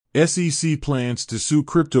SEC plans to sue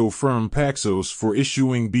crypto firm Paxos for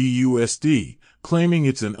issuing BUSD, claiming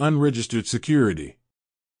it's an unregistered security.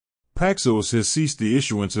 Paxos has ceased the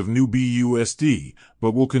issuance of new BUSD,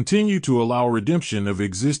 but will continue to allow redemption of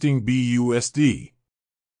existing BUSD.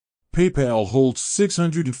 PayPal holds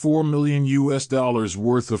 $604 million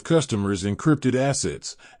worth of customers' encrypted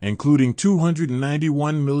assets, including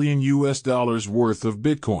 $291 million worth of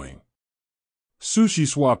Bitcoin.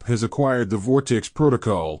 SushiSwap has acquired the Vortex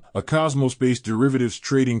protocol, a Cosmos-based derivatives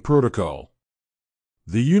trading protocol.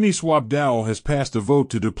 The Uniswap DAO has passed a vote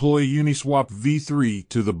to deploy Uniswap v3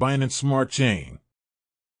 to the Binance Smart Chain.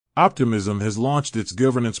 Optimism has launched its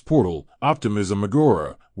governance portal, Optimism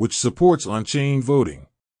Agora, which supports on-chain voting.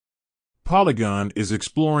 Polygon is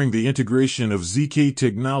exploring the integration of ZK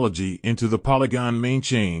technology into the Polygon main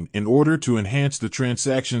chain in order to enhance the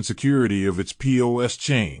transaction security of its POS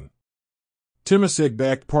chain.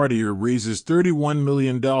 Temasek-backed Partier raises $31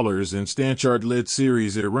 million in Stanchart-led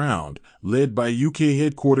Series A round, led by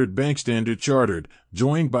UK-headquartered bank Standard Chartered,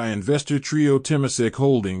 joined by investor trio Temasek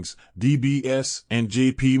Holdings, DBS, and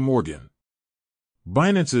JP Morgan.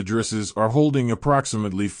 Binance addresses are holding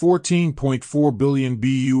approximately 14.4 billion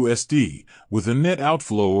BUSD, with a net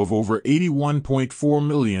outflow of over 81.4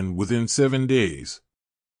 million within 7 days.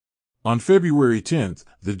 On February 10th,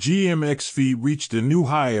 the GMX fee reached a new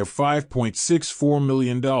high of $5.64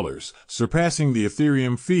 million, surpassing the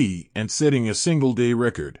Ethereum fee and setting a single-day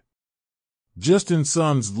record. Justin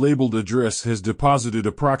Sun's labeled address has deposited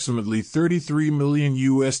approximately 33 million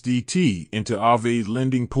USDT into Aave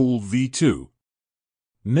Lending Pool V2.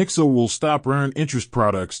 Nexo will stop earned interest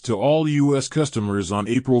products to all U.S. customers on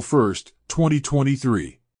April 1,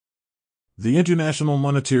 2023. The International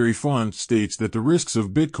Monetary Fund states that the risks of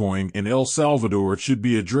Bitcoin in El Salvador should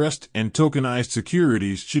be addressed and tokenized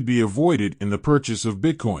securities should be avoided in the purchase of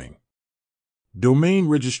Bitcoin. Domain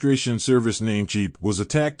registration service Namecheap was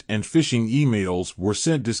attacked and phishing emails were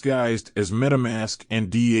sent disguised as MetaMask and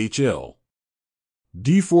DHL.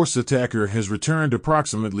 DForce attacker has returned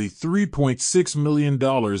approximately $3.6 million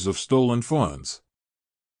of stolen funds.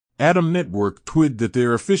 Atom Network tweeted that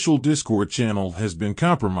their official Discord channel has been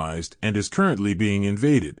compromised and is currently being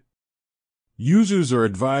invaded. Users are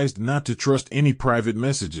advised not to trust any private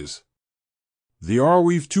messages. The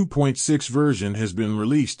Arweave 2.6 version has been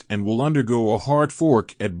released and will undergo a hard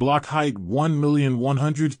fork at block height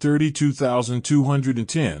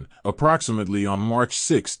 1,132,210, approximately on March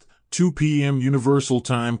 6, 2 p.m. Universal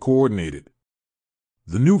Time Coordinated.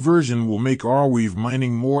 The new version will make Arweave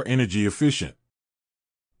mining more energy efficient.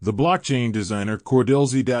 The blockchain designer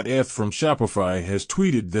Cordelzy.eth from Shopify has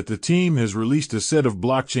tweeted that the team has released a set of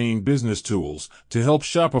blockchain business tools to help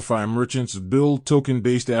Shopify merchants build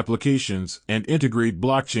token-based applications and integrate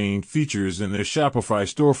blockchain features in their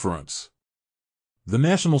Shopify storefronts. The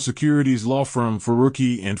national securities law firm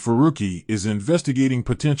Faruqi & Faruqi is investigating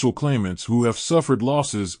potential claimants who have suffered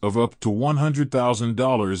losses of up to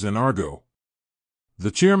 $100,000 in Argo. The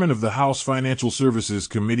chairman of the House Financial Services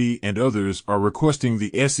Committee and others are requesting the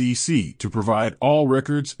SEC to provide all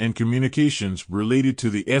records and communications related to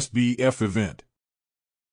the SBF event.